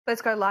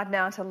Let's go live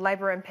now to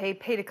Labor MP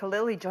Peter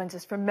Khalil. He joins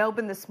us from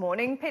Melbourne this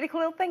morning. Peter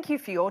Khalil, thank you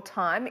for your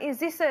time. Is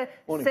this a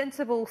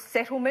sensible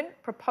settlement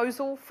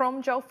proposal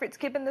from Joel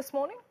Fitzgibbon this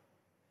morning?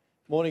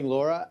 Morning,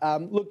 Laura.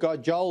 Look,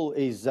 Joel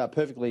is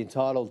perfectly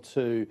entitled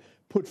to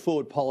put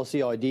forward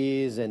policy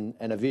ideas and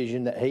a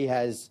vision that he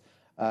has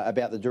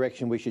about the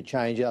direction we should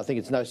change it. I think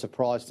it's no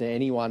surprise to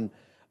anyone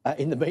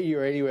in the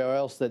media or anywhere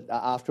else that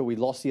after we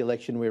lost the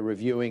election, we're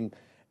reviewing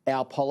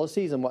our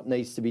policies and what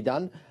needs to be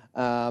done.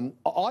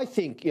 I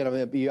think,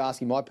 you're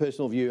asking my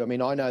personal view. I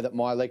mean, I know that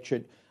my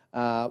electorate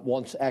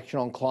wants action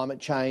on climate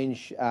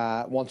change,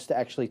 wants to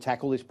actually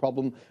tackle this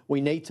problem.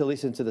 We need to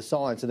listen to the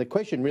science. And the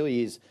question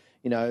really is,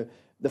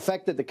 the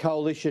fact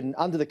that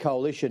under the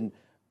coalition,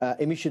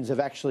 emissions have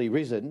actually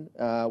risen,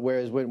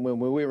 whereas when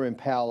we were in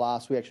power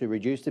last, we actually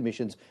reduced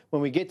emissions.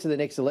 When we get to the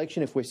next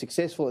election, if we're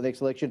successful at the next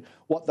election,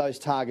 what those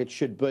targets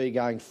should be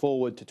going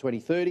forward to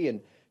 2030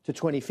 and to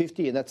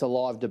 2050, and that's a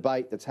live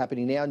debate that's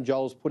happening now, and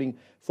Joel's putting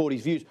forward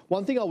his views.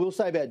 One thing I will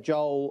say about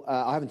Joel,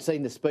 I haven't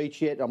seen the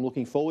speech yet, I'm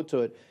looking forward to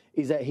it,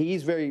 is that he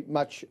is very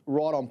much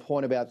right on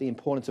point about the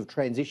importance of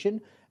transition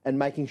and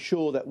making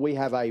sure that we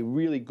have a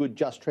really good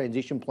just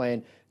transition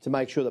plan to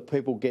make sure that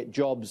people get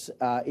jobs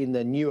in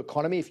the new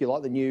economy, if you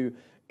like, the new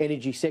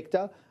energy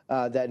sector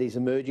that is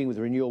emerging with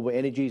renewable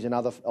energies and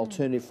other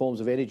alternative forms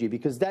of energy,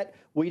 because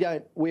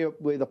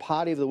we're the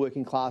party of the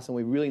working class, and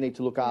we really need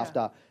to look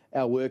after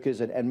our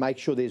workers and make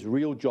sure there's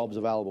real jobs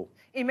available.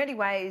 In many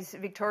ways,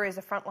 Victoria is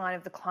the front line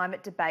of the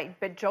climate debate,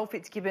 but Joel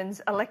Fitzgibbon's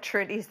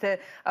electorate is the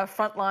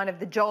front line of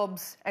the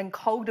jobs and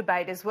coal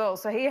debate as well.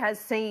 So he has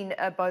seen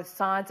both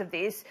sides of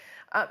this.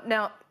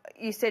 Now,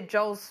 you said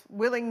Joel's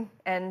willing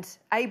and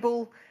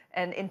able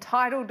and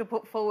entitled to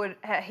put forward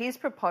his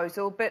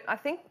proposal, but I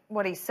think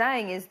what he's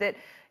saying is that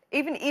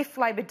even if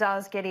Labor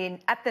does get in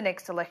at the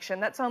next election,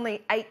 that's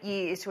only 8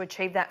 years to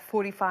achieve that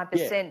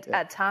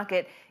 45%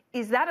 target.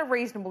 Is that a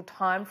reasonable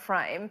time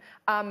frame?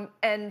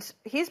 And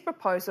his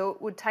proposal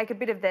would take a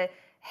bit of the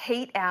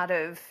heat out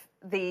of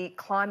the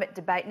climate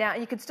debate. Now,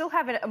 you could still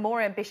have a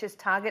more ambitious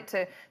target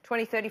to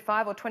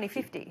 2035 or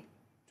 2050.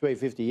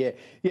 2050, yeah.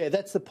 Yeah,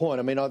 that's the point.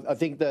 I mean, I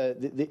think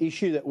the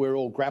issue that we're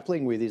all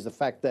grappling with is the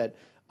fact that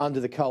under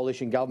the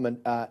coalition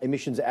government,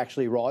 emissions are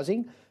actually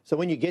rising. So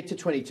when you get to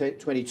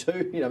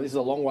 2022, this is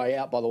a long way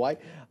out, by the way,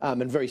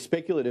 and very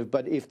speculative,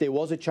 but if there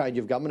was a change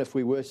of government, if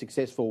we were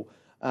successful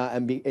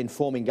and be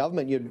informing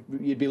government,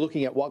 you'd be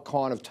looking at what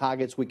kind of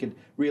targets we could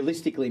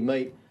realistically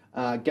meet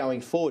going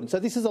forward. And so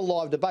this is a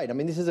live debate. I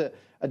mean, this is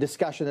a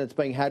discussion that's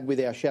being had with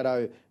our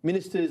shadow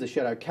ministers, the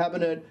shadow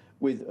cabinet,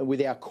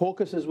 with our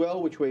caucus as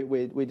well, which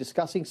we're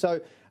discussing.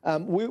 So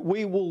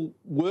we will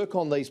work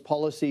on these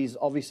policies,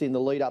 obviously, in the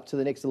lead up to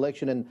the next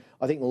election, and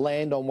I think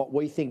land on what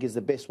we think is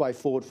the best way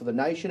forward for the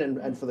nation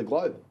and for the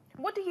globe.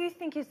 What do you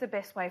think is the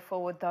best way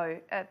forward, though,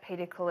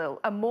 Peter Khalil?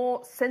 A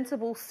more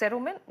sensible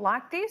settlement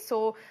like this,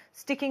 or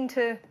sticking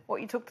to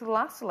what you took to the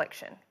last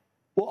election?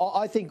 Well,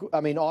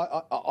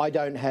 I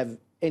don't have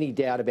any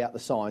doubt about the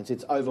science.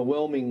 It's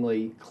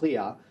overwhelmingly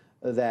clear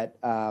that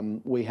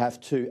we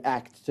have to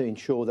act to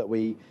ensure that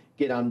we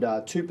get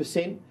under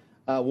 2%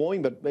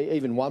 warming, but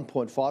even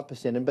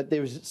 1.5%. But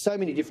there's so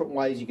many different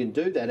ways you can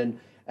do that.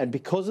 And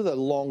because of the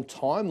long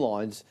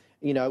timelines,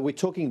 we're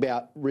talking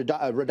about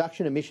a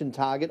reduction emission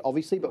target,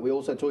 obviously, but we're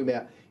also talking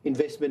about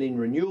investment in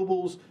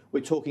renewables. We're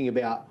talking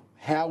about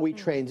how we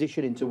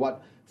transition into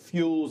what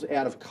fuels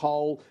out of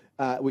coal.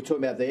 We're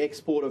talking about the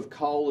export of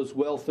coal as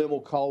well,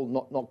 thermal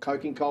coal, not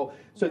coking coal.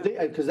 So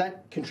because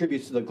that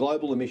contributes to the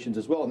global emissions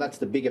as well, and that's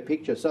the bigger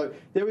picture. So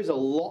there is a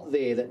lot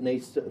there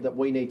that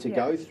we need to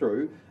go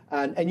through.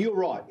 And you're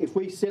right. If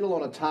we settle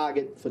on a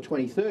target for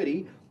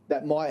 2030,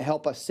 that might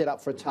help us set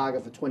up for a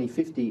target for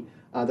 2050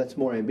 that's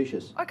more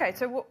ambitious. OK,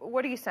 so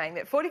what are you saying?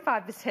 That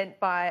 45%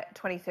 by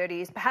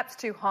 2030 is perhaps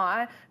too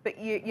high, but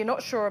you're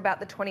not sure about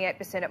the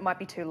 28%, it might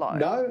be too low?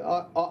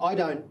 No, I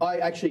don't. I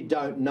actually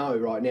don't know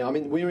right now. I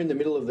mean, we're in the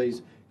middle of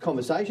these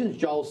conversations.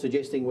 Joel's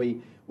suggesting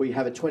we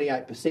have a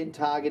 28%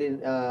 target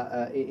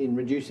in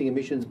reducing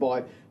emissions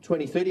by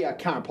 2030. Our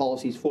current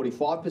policy is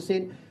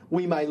 45%.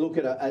 We may look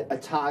at a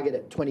target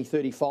at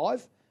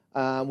 2035.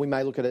 We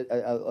may look at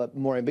a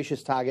more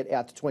ambitious target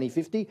out to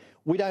 2050.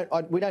 We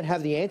don't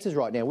have the answers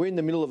right now. We're in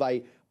the middle of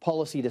a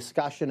policy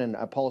discussion and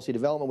a policy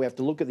development. We have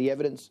to look at the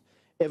evidence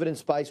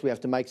base. We have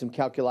to make some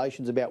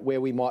calculations about where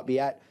we might be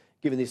at,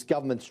 given this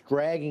government's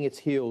dragging its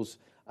heels.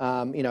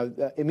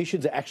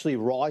 Emissions are actually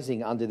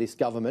rising under this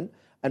government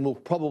and will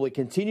probably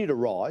continue to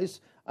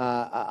rise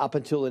up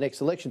until the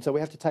next election. So we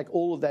have to take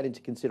all of that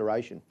into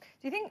consideration.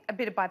 Do you think a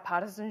bit of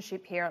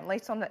bipartisanship here, at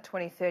least on that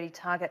 2030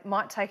 target,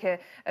 might take a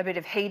bit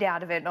of heat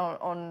out of it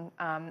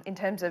in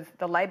terms of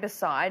the Labor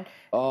side?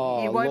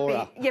 Oh, you won't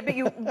Laura.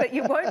 but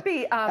you won't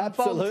be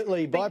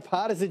absolutely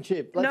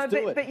bipartisanship. Let's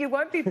do it. But you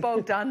won't be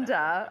bogged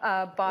under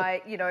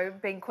by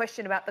being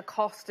questioned about the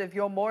cost of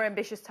your more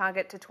ambitious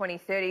target to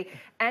 2030,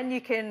 and you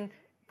can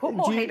put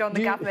more heat on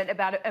the government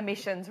about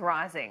emissions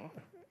rising.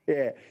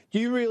 Yeah. Do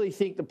you really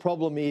think the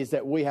problem is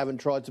that we haven't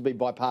tried to be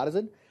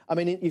bipartisan? I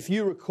mean, if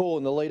you recall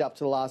in the lead up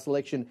to the last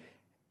election,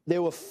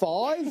 There were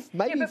 5,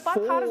 maybe yeah, but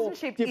 4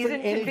 bipartisanship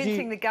different isn't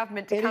convincing the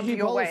government to come to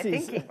your way of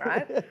thinking,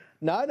 right?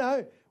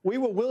 No. We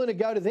were willing to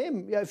go to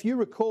them. If you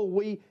recall,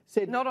 we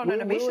said not on we're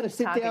an willing to emissions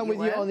sit target, down with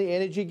you on the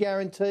energy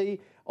guarantee,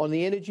 on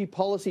the energy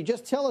policy.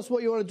 Just tell us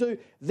what you want to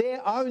do.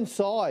 Their own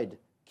side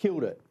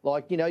killed it.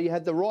 Like, you know, you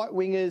had the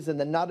right-wingers and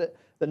the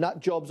nut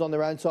jobs on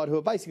their own side who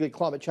are basically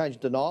climate change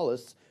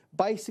denialists,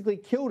 basically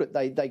killed it.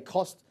 They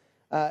cost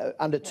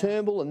under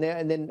Turnbull and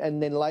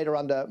then later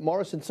under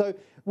Morrison. So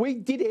we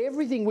did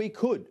everything we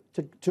could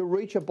to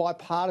reach a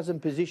bipartisan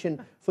position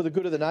for the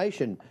good of the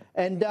nation,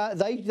 and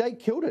they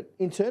killed it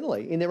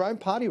internally in their own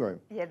party room.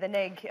 Yeah, the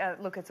neg.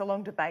 Look, it's a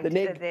long debate. The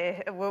neg.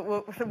 There,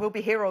 we'll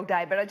be here all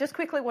day. But I just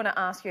quickly want to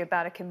ask you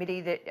about a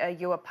committee that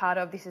you are part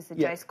of. This is the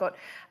J. Scott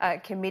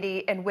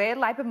committee, and where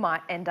Labor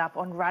might end up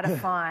on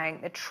ratifying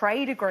the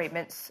trade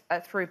agreements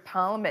through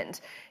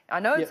Parliament. I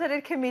know it's at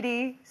a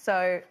committee,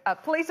 so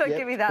please don't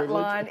give me that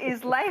line.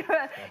 Is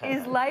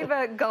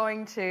Labor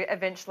going to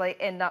eventually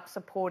end up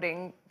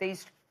supporting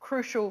these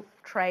crucial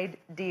trade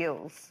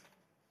deals?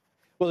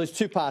 Well, there's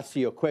 2 parts to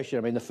your question.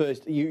 I mean, the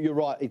first, you're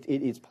right,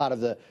 it's part of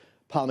the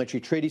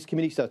Parliamentary Treaties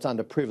Committee, so it's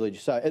underprivileged.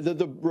 So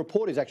the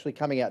report is actually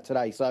coming out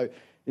today, so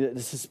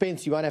the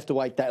suspense, you won't have to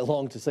wait that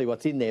long to see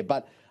what's in there.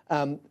 But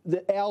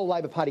our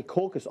Labor Party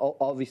caucus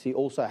obviously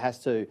also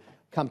has to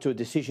come to a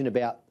decision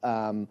about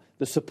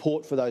the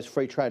support for those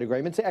free trade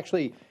agreements.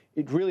 Actually,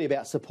 it's really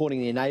about supporting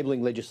the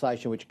enabling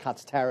legislation which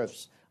cuts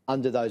tariffs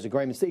under those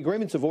agreements. The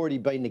agreements have already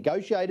been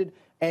negotiated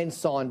and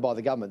signed by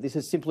the government. This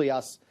is simply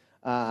us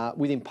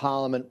within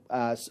Parliament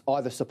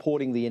either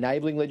supporting the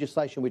enabling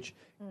legislation, which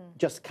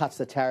just cuts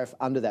the tariff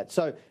under that.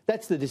 So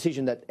that's the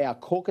decision that our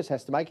caucus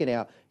has to make in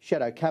our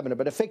shadow cabinet.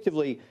 But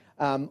effectively,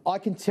 I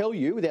can tell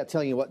you, without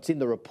telling you what's in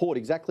the report,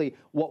 exactly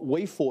what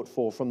we fought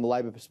for from the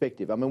Labor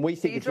perspective. I mean, we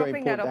think it's very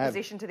important to have... You're dropping that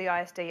opposition to the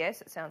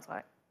ISDS, it sounds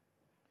like.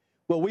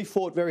 Well, we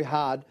fought very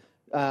hard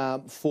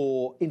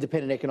for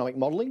independent economic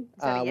modelling.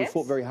 We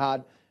fought very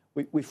hard.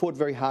 We fought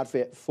very hard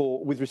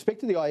for with respect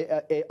to the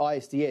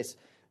ISDS.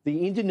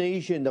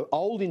 The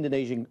old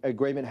Indonesian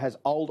agreement has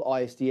old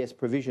ISDS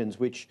provisions,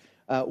 which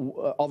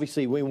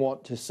obviously we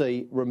want to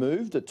see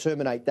removed, to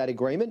terminate that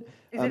agreement.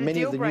 Is it a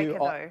deal breaker,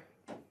 though?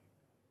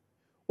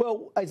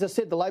 Well, as I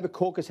said, the Labor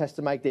caucus has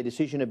to make their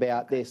decision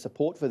about their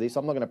support for this.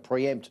 I'm not going to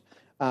preempt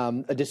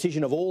a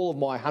decision of all of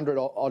my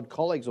 100-odd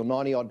colleagues or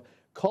 90-odd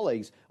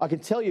colleagues. I can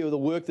tell you the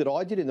work that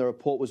I did in the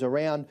report was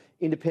around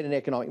independent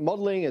economic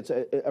modelling. It's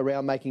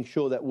around making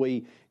sure that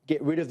we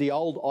get rid of the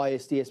old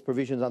ISDS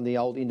provisions under the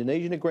old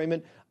Indonesian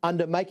agreement,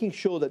 under making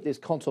sure that there's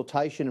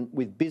consultation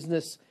with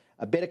business,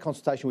 a better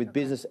consultation with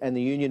business and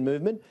the union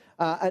movement,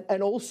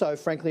 and also,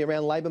 frankly,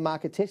 around labour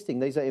market testing.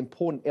 These are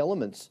important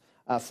elements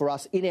for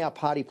us in our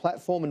party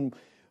platform, and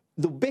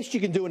the best you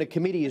can do in a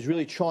committee is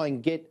really try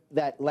and get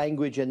that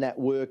language and that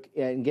work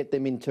and get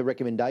them into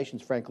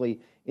recommendations, frankly,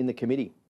 in the committee.